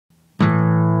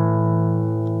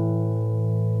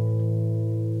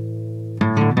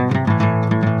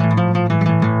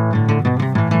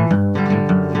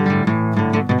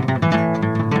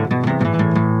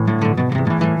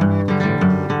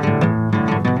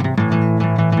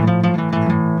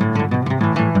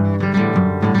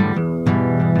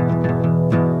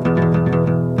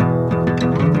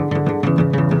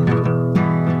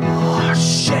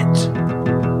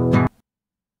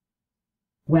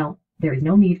is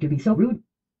no need to be so rude.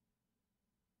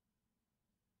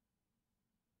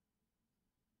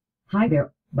 Hi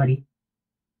there, buddy.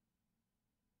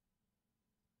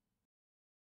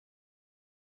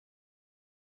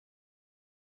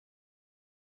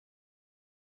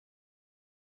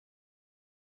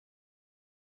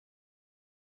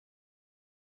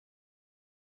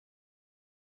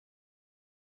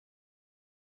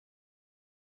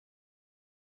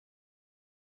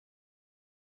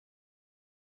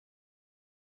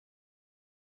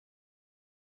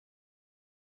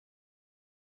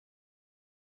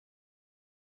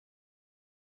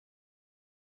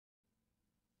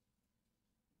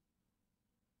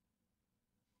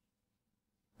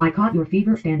 I caught your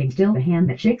fever standing still, the hand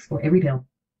that shakes for every pill.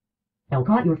 L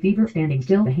caught your fever standing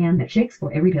still, the hand that shakes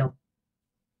for every pill.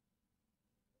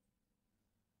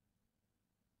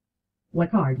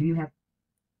 What card do you have?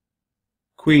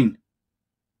 Queen.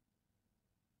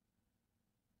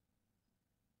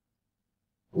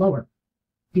 Lower.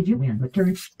 Did you win the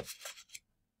turn?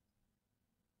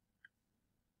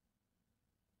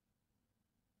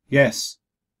 Yes.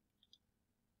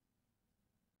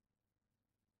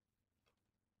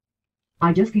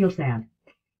 I just feel sad.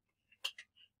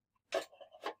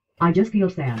 I just feel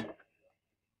sad.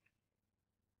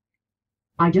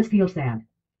 I just feel sad.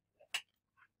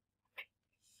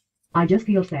 I just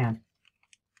feel sad.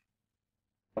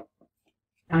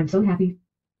 I'm so happy.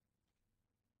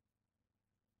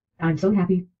 I'm so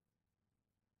happy.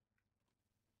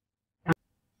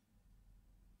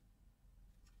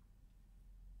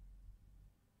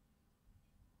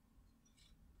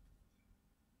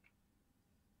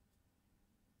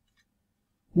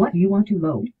 What do you want to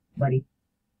load, buddy?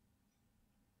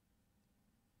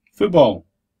 Football.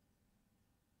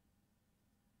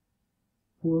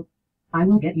 Cool. I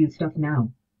will get you stuff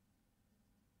now.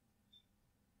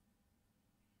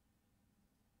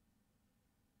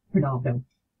 Ronaldo.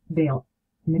 Bale.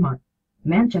 Neymar.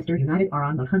 Manchester United are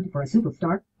on the hunt for a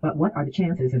superstar, but what are the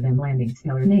chances of them landing?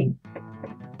 Spell her name.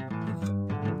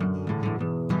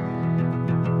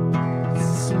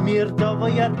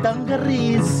 Smirdovoja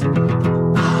Dungarees.